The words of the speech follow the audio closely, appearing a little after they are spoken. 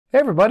Hey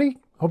everybody,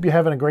 hope you're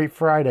having a great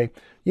Friday.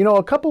 You know,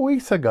 a couple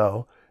weeks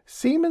ago,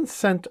 Siemens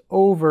sent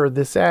over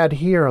this ad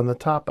here on the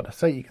top of the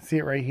site. You can see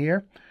it right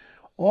here.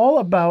 All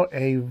about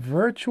a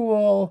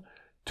virtual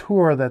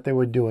tour that they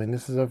were doing.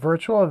 This is a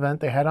virtual event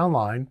they had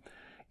online.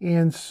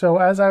 And so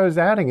as I was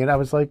adding it, I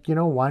was like, you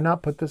know, why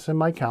not put this in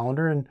my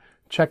calendar and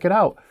check it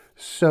out?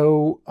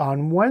 So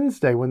on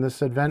Wednesday, when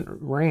this event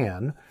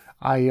ran,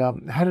 I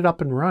had it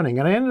up and running,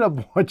 and I ended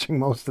up watching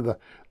most of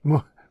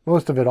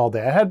it all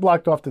day. I had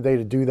blocked off the day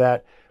to do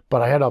that,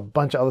 but I had a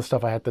bunch of other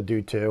stuff I had to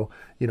do too,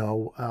 you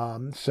know.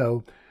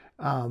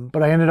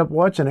 But I ended up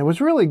watching. It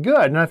was really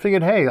good, and I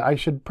figured, hey, I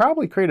should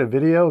probably create a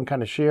video and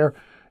kind of share,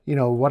 you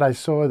know, what I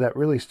saw that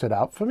really stood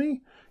out for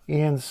me.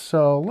 And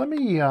so let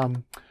me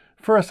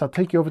first, I'll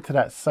take you over to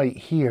that site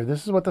here.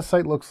 This is what the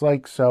site looks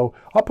like. So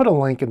I'll put a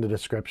link in the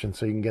description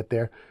so you can get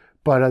there.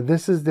 But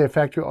this is the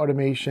factory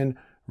automation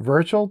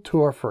virtual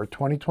tour for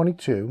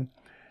 2022,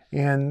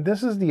 and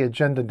this is the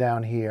agenda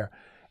down here.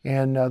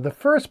 And the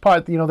first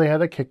part, you know, they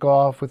had a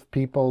kickoff with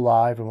people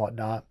live and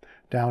whatnot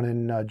down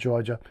in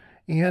Georgia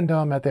and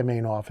at their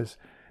main office.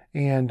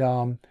 And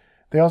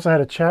they also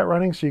had a chat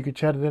running, so you could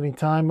chat at any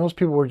time. Most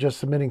people were just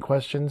submitting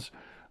questions.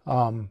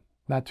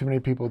 Not too many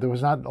people. There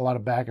was not a lot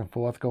of back and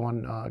forth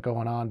going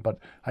on, but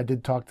I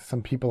did talk to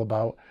some people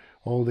about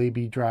old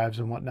AB drives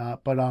and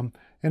whatnot. But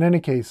in any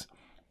case,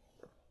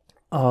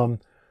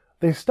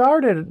 they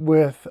started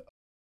with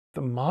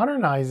the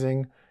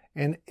modernizing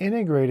and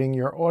integrating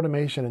your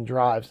automation and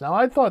drives. Now,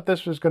 I thought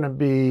this was going to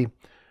be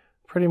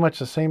pretty much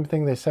the same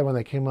thing they said when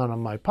they came on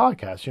my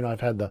podcast. You know,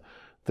 I've had the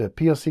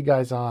PLC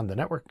guys on, the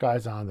network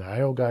guys on, the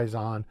IO guys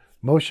on,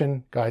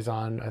 motion guys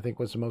on, I think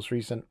was the most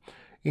recent.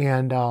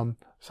 And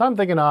so I'm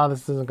thinking, oh,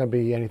 this isn't going to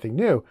be anything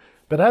new.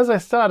 But as I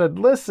started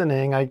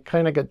listening, I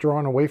kind of got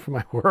drawn away from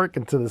my work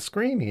into the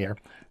screen here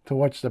to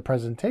watch the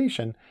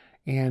presentation.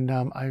 And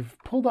I've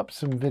pulled up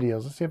some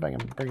videos. Let's see if I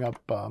can bring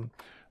up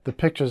the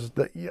pictures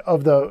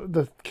of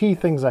the key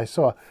things I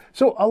saw.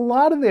 So a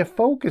lot of their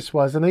focus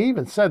was, and they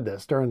even said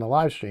this during the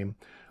live stream,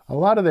 a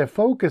lot of their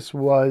focus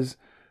was,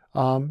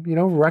 you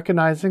know,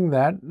 recognizing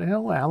that, you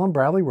know,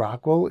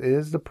 Allen-Bradley-Rockwell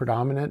is the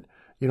predominant,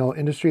 you know,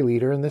 industry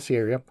leader in this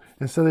area.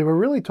 And so they were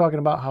really talking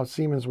about how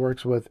Siemens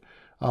works with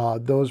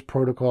those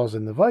protocols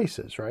and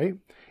devices, right?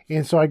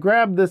 And so I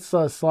grabbed this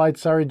slide.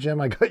 Sorry,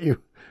 Jim, I got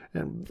you,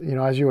 and, you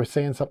know, as you were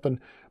saying something.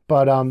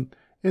 But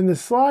in the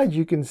slides,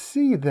 you can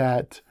see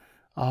that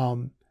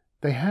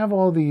they have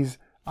all these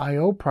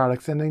I/O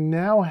products, and they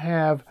now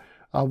have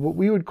what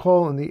we would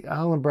call in the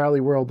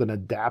Allen-Bradley world an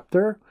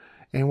adapter,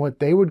 and what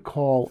they would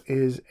call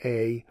is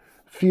a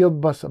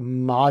field bus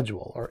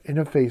module or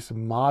interface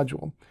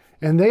module.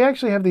 And they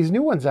actually have these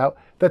new ones out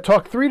that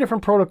talk 3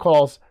 different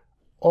protocols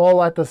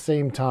all at the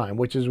same time,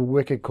 which is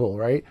wicked cool,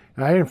 right?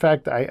 And in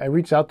fact, I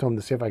reached out to them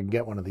to see if I could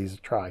get one of these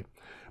to try.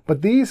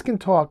 But these can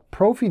talk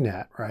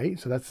Profinet, right?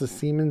 So that's the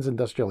Siemens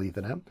Industrial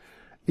Ethernet.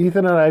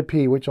 Ethernet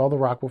IP, which all the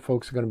Rockwell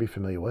folks are going to be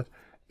familiar with,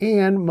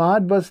 and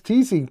Modbus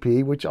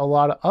TCP, which a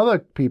lot of other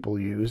people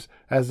use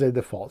as their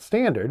default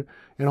standard,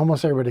 and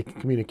almost everybody can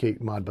communicate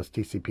Modbus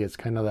TCP. It's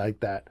kind of like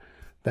that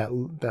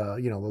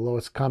you know, the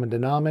lowest common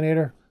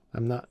denominator.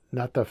 I'm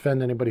not to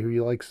offend anybody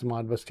who likes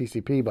Modbus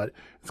TCP, but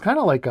it's kind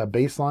of like a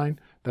baseline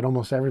that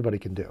almost everybody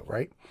can do,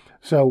 right?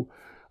 So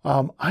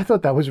I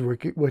thought that was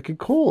wicked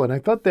cool, and I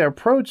thought their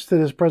approach to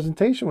this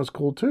presentation was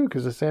cool too,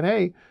 because they're saying,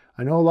 hey,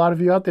 I know a lot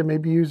of you out there may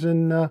be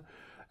using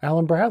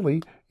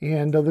Allen-Bradley,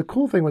 and the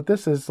cool thing with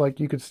this is,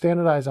 like, you could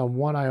standardize on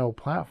one I/O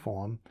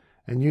platform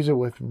and use it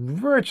with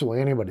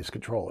virtually anybody's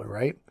controller,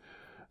 right?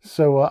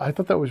 So I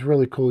thought that was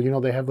really cool. You know,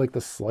 they have like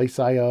the slice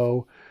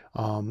I/O,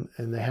 and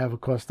they have,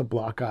 of course, the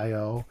block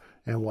I/O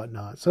and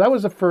whatnot. So that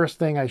was the first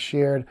thing I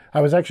shared.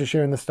 I was actually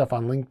sharing this stuff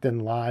on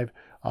LinkedIn Live.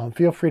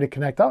 Feel free to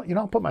connect.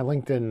 I'll put my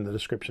LinkedIn in the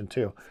description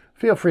too.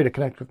 Feel free to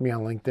connect with me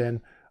on LinkedIn.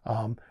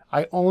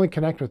 I only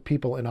connect with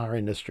people in our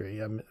industry.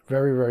 I'm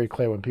very, very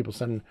clear when people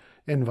send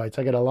invites.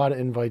 I get a lot of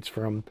invites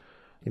from,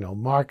 you know,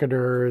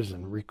 marketers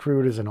and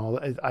recruiters and all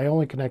that. I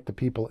only connect to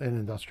people in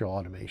industrial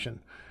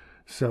automation.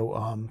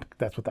 So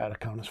that's what that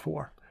account is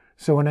for.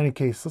 So in any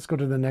case, let's go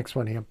to the next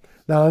one here.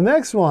 Now, the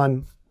next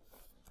one,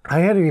 I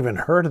hadn't even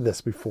heard of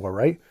this before,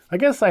 right? I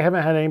guess I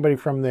haven't had anybody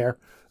from their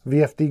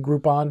VFD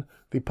group on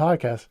the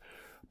podcast,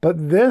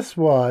 but this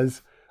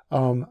was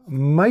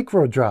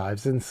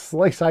Microdrives in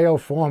Slice IO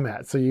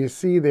format. So you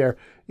see their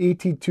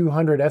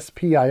ET200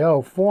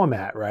 SPIO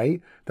format,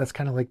 right? That's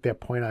kind of like their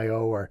point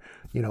IO, or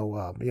you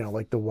know,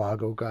 like the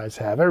Wago guys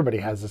have. Everybody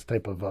has this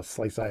type of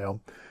Slice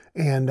IO,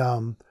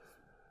 and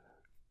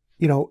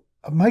you know,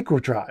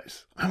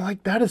 Microdrives. I'm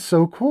like, that is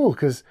so cool,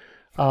 because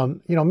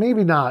you know,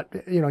 maybe not,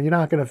 you know, you're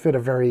not going to fit a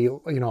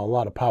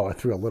lot of power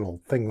through a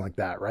little thing like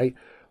that, right?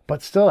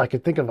 But still, I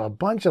could think of a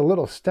bunch of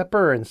little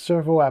stepper and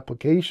servo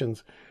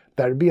applications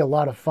that would be a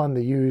lot of fun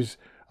to use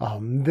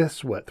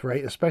this width,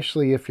 right?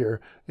 Especially if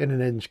you're in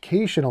an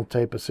educational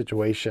type of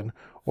situation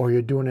or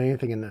you're doing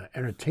anything in the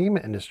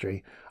entertainment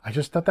industry. I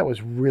just thought that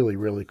was really,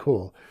 really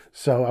cool.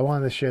 So I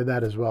wanted to share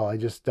that as well. I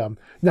just,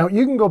 now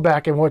you can go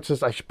back and watch this.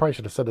 Probably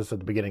should have said this at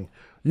the beginning.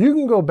 You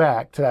can go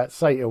back to that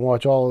site and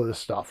watch all of this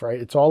stuff, right?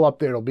 It's all up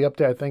there. It'll be up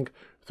there, I think,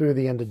 through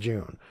the end of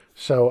June.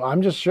 So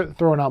I'm just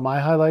throwing out my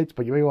highlights,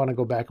 but you may want to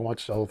go back and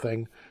watch the whole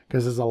thing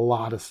because there's a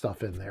lot of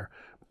stuff in there.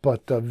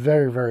 But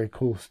very, very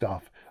cool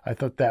stuff. I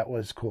thought that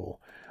was cool.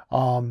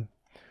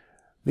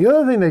 The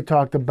other thing they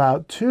talked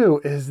about too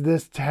is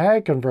this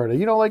tag converter.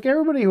 You know, like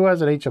everybody who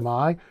has an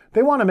HMI,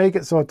 they want to make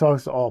it so it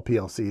talks to all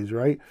PLCs,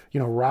 right?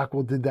 You know,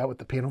 Rockwell did that with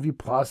the PanelView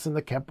Plus and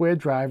the Kepware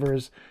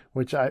drivers,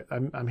 which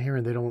I'm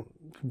hearing they don't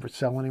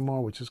sell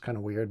anymore, which is kind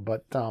of weird.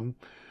 But in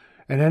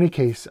any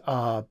case,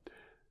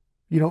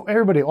 you know,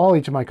 everybody, all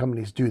HMI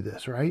companies do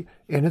this, right?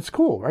 And it's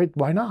cool, right?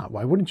 Why not?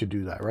 Why wouldn't you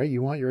do that, right?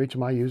 You want your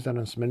HMI used on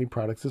as many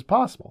products as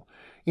possible.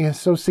 And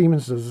so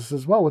Siemens does this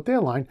as well with their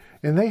line.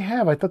 And they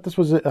have, I thought this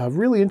was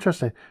really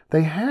interesting,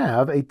 they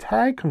have a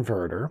tag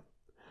converter,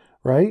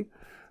 right,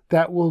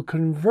 that will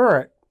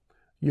convert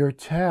your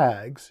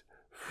tags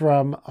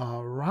from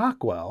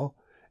Rockwell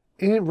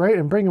and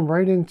bring them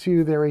right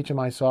into their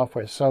HMI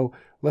software. So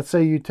let's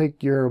say you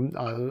take your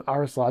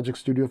RS Logic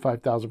Studio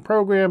 5000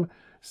 program,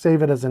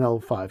 save it as an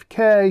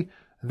L5K,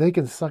 they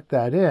can suck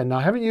that in. Now,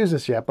 I haven't used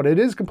this yet, but it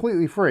is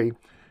completely free.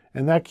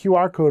 And that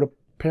QR code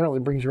apparently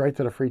brings you right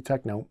to the free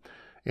tech note.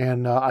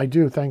 And I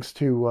do, thanks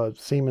to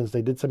Siemens,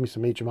 they did send me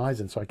some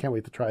HMIs in, so I can't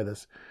wait to try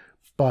this.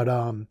 But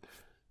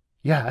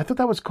yeah, I thought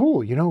that was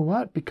cool. You know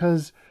what?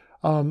 Because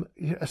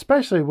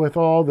especially with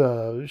all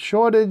the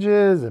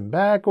shortages and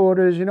back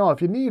orders, you know,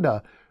 if you need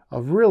a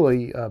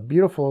really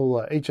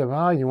beautiful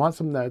HMI and you want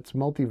something that's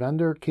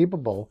multi-vendor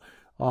capable,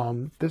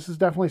 this is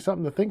definitely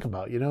something to think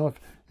about. You know,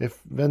 if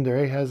vendor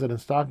A has it in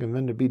stock and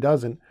vendor B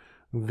doesn't,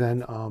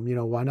 then, you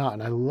know, why not?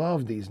 And I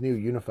love these new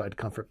unified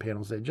comfort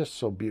panels. They're just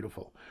so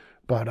beautiful.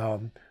 But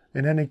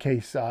in any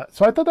case, so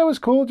I thought that was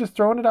cool, just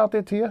throwing it out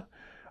there to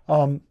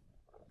you.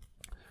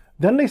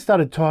 Then they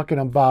started talking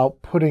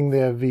about putting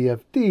their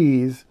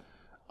VFDs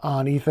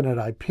on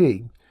Ethernet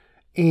IP.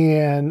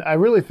 And I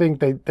really think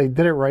they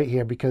did it right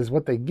here, because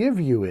what they give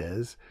you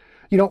is,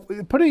 you know,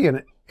 putting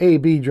an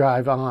AB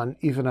drive on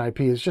Ethernet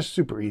IP is just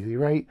super easy,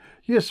 right?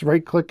 You just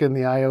right click in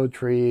the IO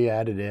tree,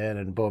 add it in,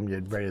 and boom,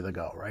 you're ready to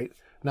go, right?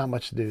 Not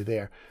much to do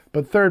there.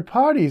 But third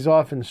parties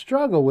often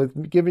struggle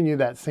with giving you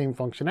that same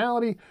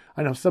functionality.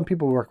 I know some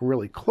people work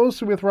really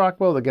closely with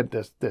Rockwell to get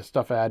this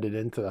stuff added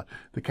into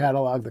the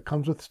catalog that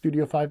comes with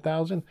Studio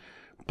 5000.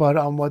 But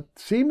what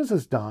Siemens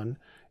has done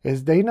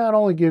is they not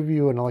only give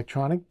you an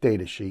electronic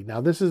data sheet.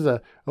 Now, this is an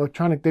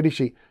electronic data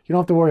sheet. You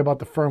don't have to worry about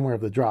the firmware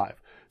of the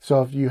drive.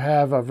 So if you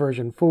have a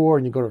version 4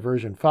 and you go to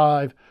version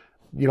 5,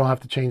 you don't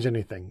have to change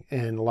anything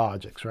in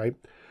Logix, right?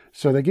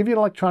 So they give you an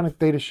electronic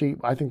data sheet.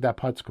 I think that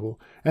part's cool.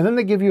 And then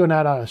they give you an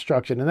add-on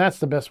instruction, and that's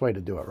the best way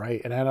to do it,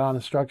 right? An add-on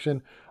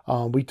instruction.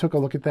 We took a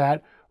look at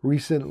that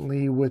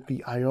recently with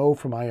the I/O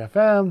from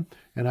IFM,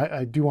 and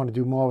I do want to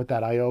do more with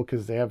that I/O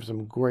because they have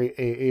some great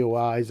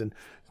AOIs. And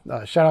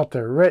shout out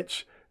to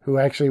Rich, who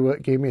actually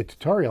gave me a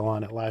tutorial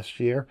on it last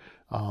year.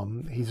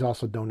 He's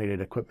also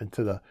donated equipment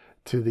to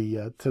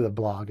the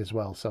blog as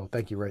well. So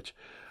thank you, Rich.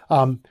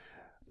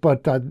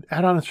 But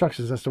add-on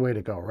instructions, that's the way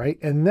to go, right?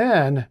 And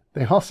then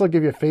they also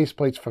give you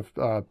faceplates for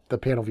the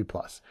PanelView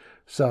Plus,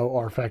 so,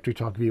 or Factory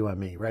Talk View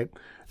ME, right?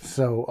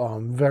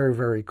 So very,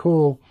 very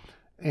cool.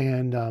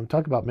 And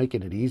talk about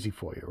making it easy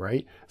for you,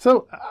 right?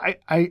 So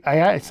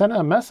I sent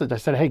a message. I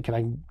said, hey,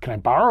 can I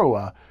borrow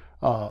a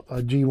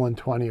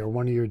G120 or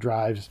one of your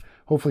drives?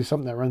 Hopefully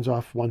something that runs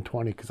off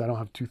 120, because I don't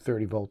have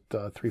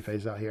 230-volt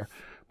three-phase out here.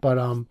 But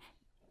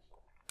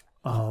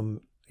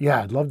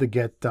yeah, I'd love to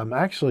get,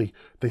 actually,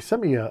 they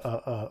sent me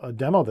a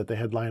demo that they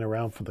had lying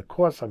around for the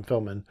course I'm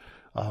filming.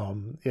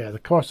 Yeah,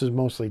 the course is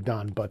mostly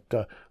done, but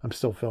I'm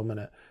still filming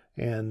it.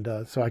 And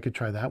so I could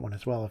try that one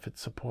as well if it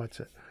supports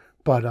it.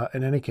 But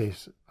in any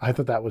case, I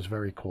thought that was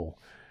very cool.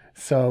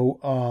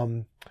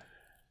 So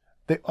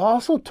they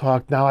also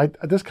talked, now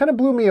this kind of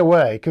blew me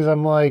away, because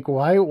I'm like,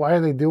 why are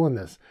they doing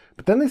this?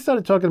 But then they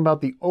started talking about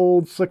the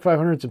old SLC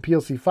 500s and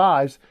PLC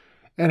 5s,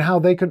 and how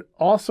they could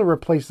also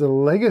replace the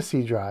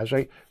legacy drives,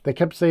 right? They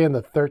kept saying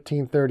the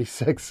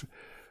 1336,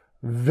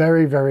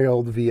 very, very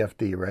old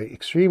VFD, right?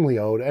 Extremely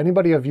old. Any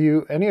of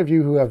you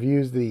who have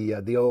used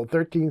the old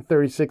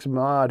 1336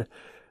 mod,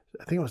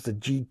 I think it was the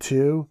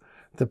G2,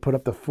 to put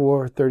up the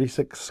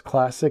 436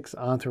 classics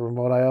onto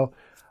remote I/O,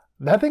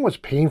 that thing was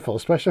painful,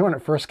 especially when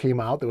it first came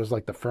out. There was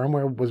like the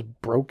firmware was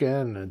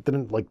broken and it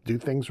didn't like do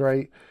things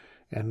right.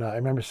 And I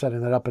remember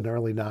setting that up in the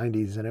early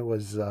 90s, and it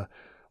was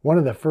one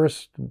of the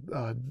first,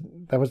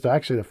 that was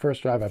actually the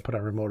first drive I put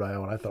on remote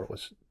I/O, and I thought it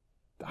was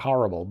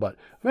horrible. But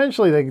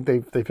eventually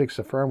they fixed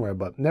the firmware,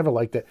 but never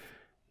liked it.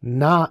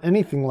 Not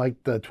anything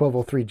like the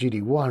 1203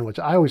 GD1, which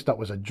I always thought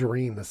was a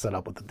dream to set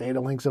up with the data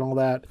links and all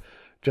that.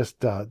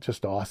 Just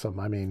awesome.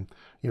 I mean,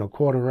 you know,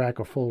 quarter rack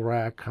or full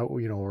rack,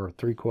 you know, or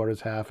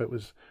 3/4 half.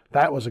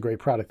 That was a great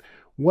product.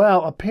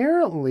 Well,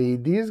 apparently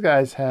these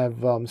guys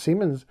have,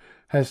 Siemens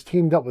has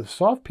teamed up with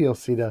Soft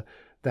PLC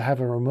to have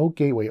a remote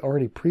gateway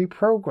already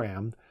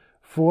pre-programmed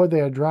for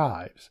their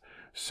drives.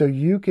 So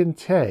you can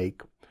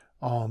take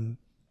an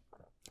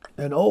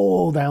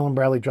old Allen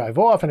Bradley drive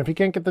off, and if you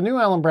can't get the new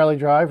Allen Bradley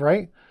drive,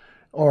 right,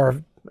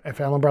 or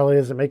if Allen Bradley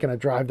isn't making a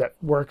drive that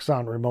works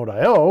on remote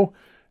I/O,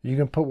 you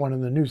can put one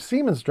of the new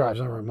Siemens drives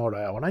on remote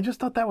I/O. And I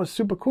just thought that was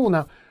super cool.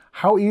 Now,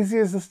 how easy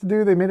is this to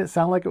do? They made it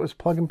sound like it was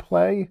plug and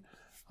play.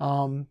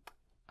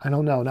 I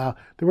don't know. Now,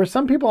 there were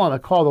some people on the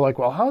call, they're like,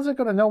 well, how's it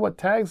going to know what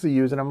tags to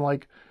use? And I'm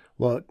like,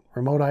 look,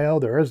 remote I/O,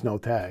 there is no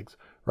tags,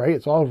 right?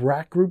 It's all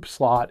rack group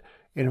slot.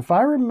 And if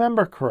I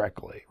remember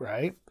correctly,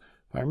 right?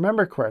 If I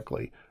remember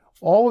correctly,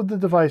 all of the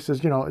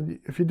devices, you know,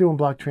 if you're doing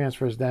block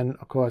transfers, then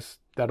of course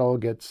that all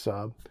gets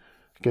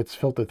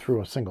filtered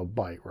through a single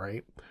byte,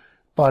 right?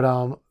 But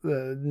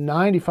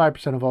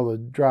 95% of all the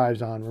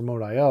drives on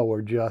remote I/O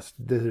were just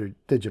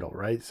digital,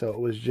 right? So it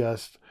was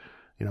just,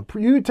 you know,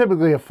 you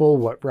typically a full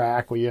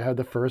rack where you have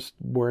the first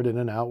word in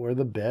and out where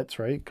the bits,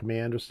 right?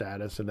 Command or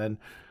status, and then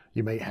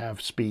you may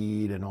have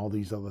speed and all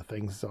these other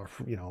things, or,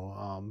 you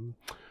know,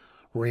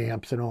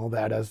 ramps and all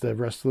that as the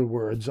rest of the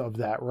words of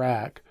that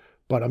rack.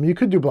 But you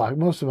could do block.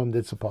 Most of them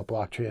did support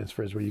block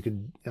transfers where you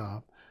could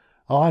a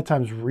lot of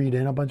times read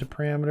in a bunch of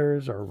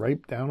parameters or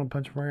write down a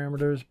bunch of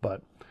parameters,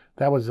 but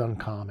that was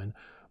uncommon.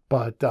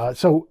 But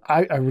so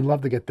I would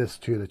love to get this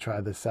too, to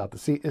try this out, to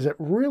see, is it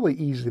really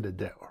easy to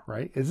do,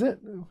 right? Is it?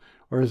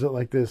 Or is it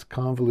like this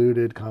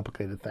convoluted,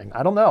 complicated thing?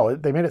 I don't know.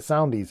 They made it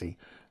sound easy.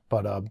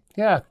 But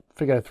yeah, I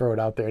figured I'd throw it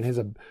out there. And here's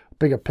a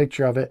bigger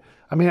picture of it.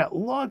 I mean, it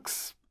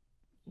looks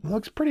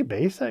pretty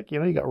basic. You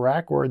know, you got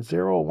rack words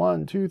 0,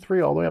 1, 2, 3,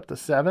 all the way up to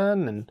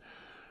 7. And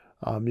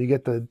you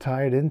get to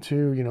tie it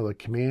into, you know, the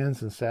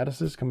commands and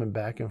statuses coming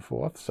back and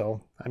forth.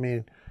 So, I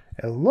mean,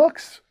 it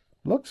looks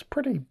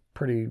pretty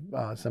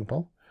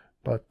simple.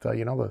 But,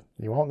 you know,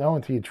 you won't know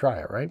until you try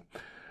it, right?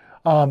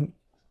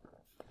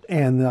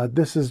 And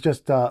this is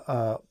just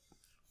their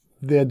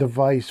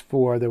device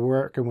for, they're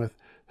working with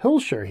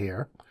Hilshire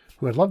here,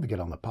 who I'd love to get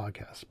on the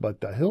podcast, but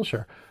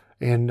Hilshire.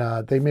 And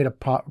they made a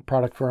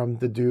product for them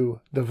to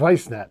do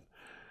DeviceNet,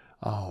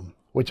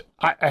 which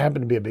I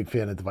happen to be a big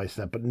fan of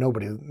DeviceNet, but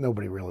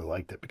nobody really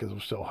liked it because it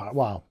was so hot.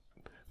 Well,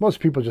 most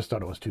people just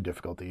thought it was too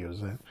difficult to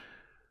use.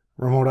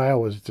 Remote I/O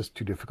was just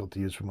too difficult to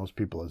use for most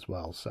people as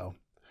well. So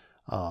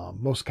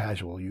most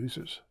casual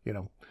users, you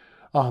know.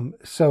 Yeah,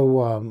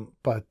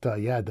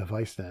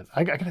 DeviceNet.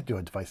 I got to do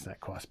a DeviceNet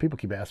course. People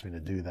keep asking me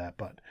to do that,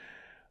 but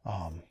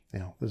you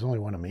know, there's only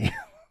one of me.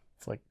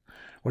 It's like,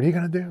 what are you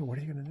going to do? What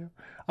are you going to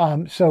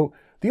do? So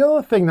the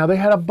other thing, now they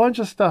had a bunch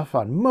of stuff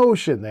on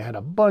motion. They had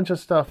a bunch of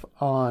stuff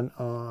on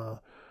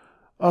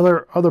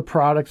other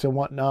products and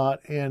whatnot.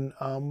 And,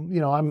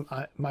 you know,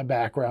 my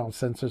background,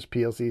 sensors,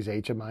 PLCs,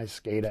 HMI,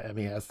 SCADA,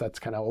 MES, that's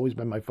kind of always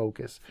been my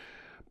focus.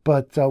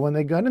 But when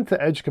they got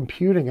into edge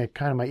computing, it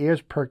kind of, my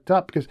ears perked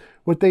up, because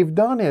what they've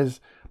done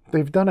is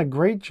they've done a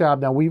great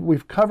job. Now,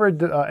 we've covered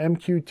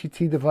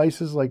MQTT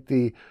devices like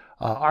the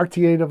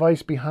RTA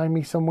device behind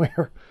me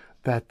somewhere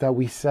that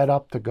we set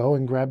up to go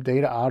and grab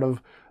data out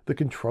of the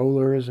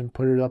controllers and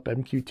put it up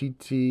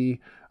MQTT.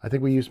 I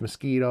think we use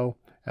Mosquito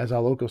as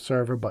our local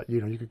server, but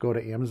you know, you could go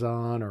to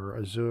Amazon or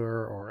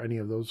Azure or any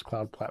of those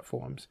cloud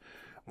platforms.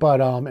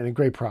 But and a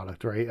great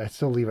product, right? I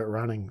still leave it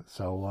running,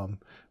 so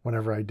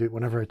whenever I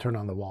turn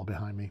on the wall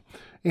behind me.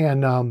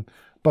 And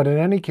but in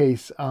any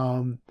case,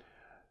 you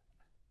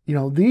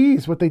know,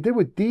 what they did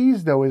with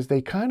these though is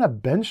they kind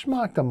of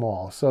benchmarked them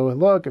all. So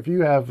look, if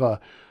you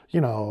have you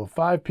know,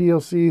 5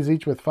 PLCs,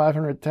 each with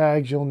 500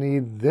 tags, you'll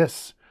need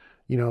this,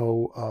 you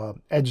know,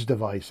 edge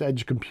device,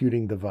 edge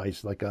computing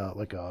device, like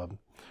a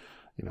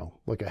you know,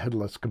 like a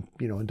headless,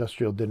 you know,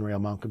 industrial DIN rail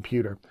mount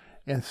computer,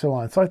 and so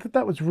on. So I thought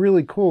that was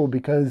really cool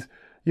because,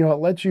 you know, it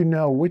lets you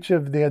know which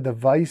of their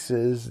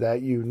devices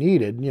that you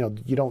needed. You know,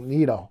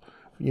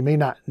 you may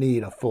not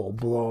need a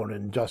full-blown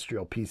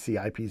industrial PC,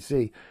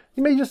 IPC.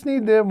 You may just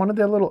need one of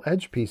their little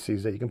edge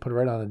PCs that you can put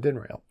right on a DIN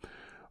rail.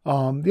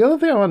 The other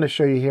thing I want to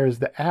show you here is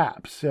the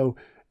apps. So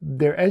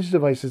their edge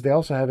devices, they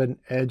also have an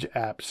edge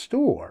app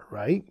store,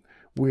 right?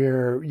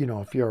 Where, you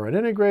know, if you're an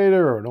integrator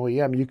or an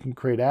OEM, you can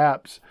create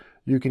apps.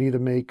 You can either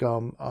make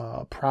them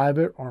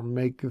private or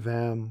make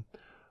them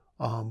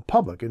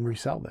public and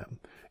resell them.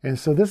 And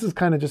so this is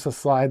kind of just a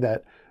slide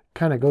that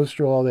kind of goes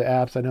through all the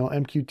apps. I know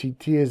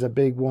MQTT is a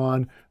big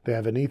one. They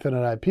have an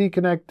Ethernet IP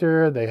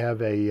connector. They have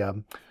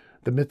the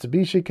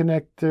Mitsubishi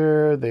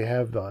connector. They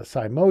have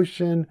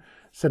SiMotion,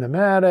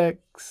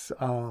 Cinematics.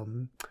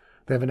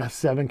 They have an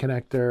S7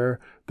 connector.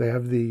 They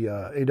have the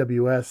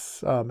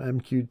AWS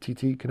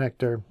MQTT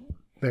connector.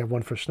 They have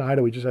one for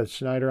Schneider. We just had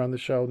Schneider on the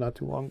show not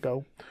too long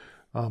ago.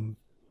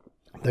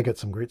 They get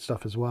some great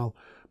stuff as well.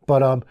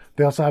 But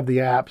they also have the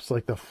apps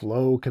like the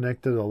Flow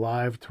connector, the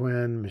Live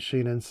Twin,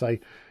 Machine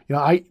Insight. You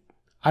know, I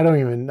don't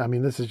even, I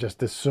mean,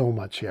 there's so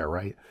much here,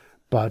 right?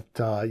 But,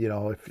 you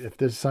know, if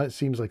this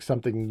seems like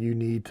something you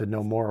need to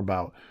know more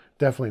about,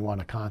 definitely want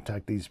to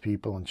contact these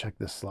people and check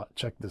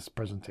this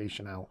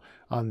presentation out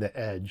on the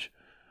edge.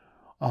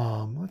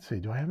 Let's see,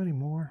 do I have any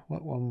more?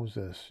 What one was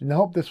this?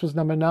 Nope, this was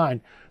number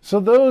 9. So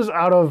those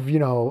out of,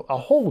 a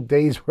whole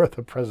day's worth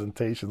of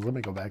presentations. Let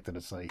me go back to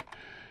the site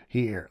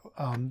here.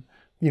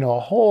 A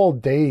whole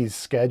day's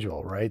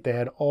schedule, right? They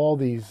had all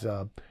these,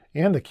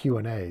 and the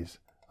Q&As.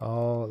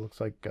 Oh, it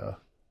looks like,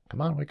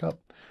 come on, wake up.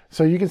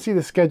 So you can see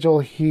the schedule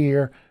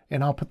here,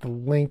 and I'll put the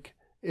link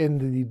in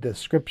the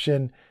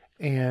description.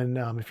 And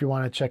if you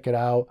want to check it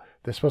out,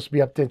 they're supposed to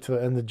be up to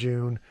the end of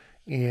June.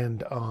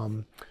 And,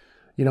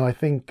 I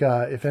think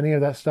if any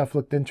of that stuff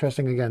looked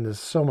interesting, again, there's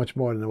so much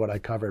more than what I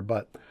covered.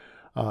 But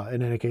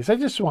in any case, I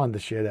just wanted to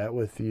share that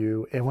with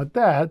you. And with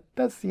that,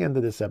 that's the end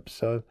of this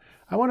episode.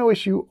 I want to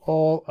wish you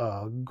all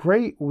a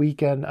great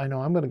weekend. I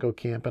know I'm going to go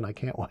camping. I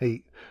can't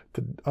wait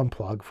to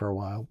unplug for a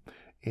while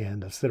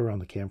and sit around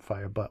the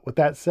campfire. But with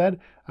that said,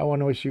 I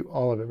want to wish you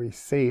all a very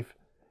safe,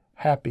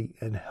 happy,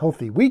 and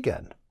healthy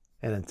weekend.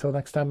 And until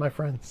next time, my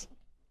friends,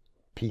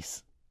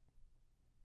 peace.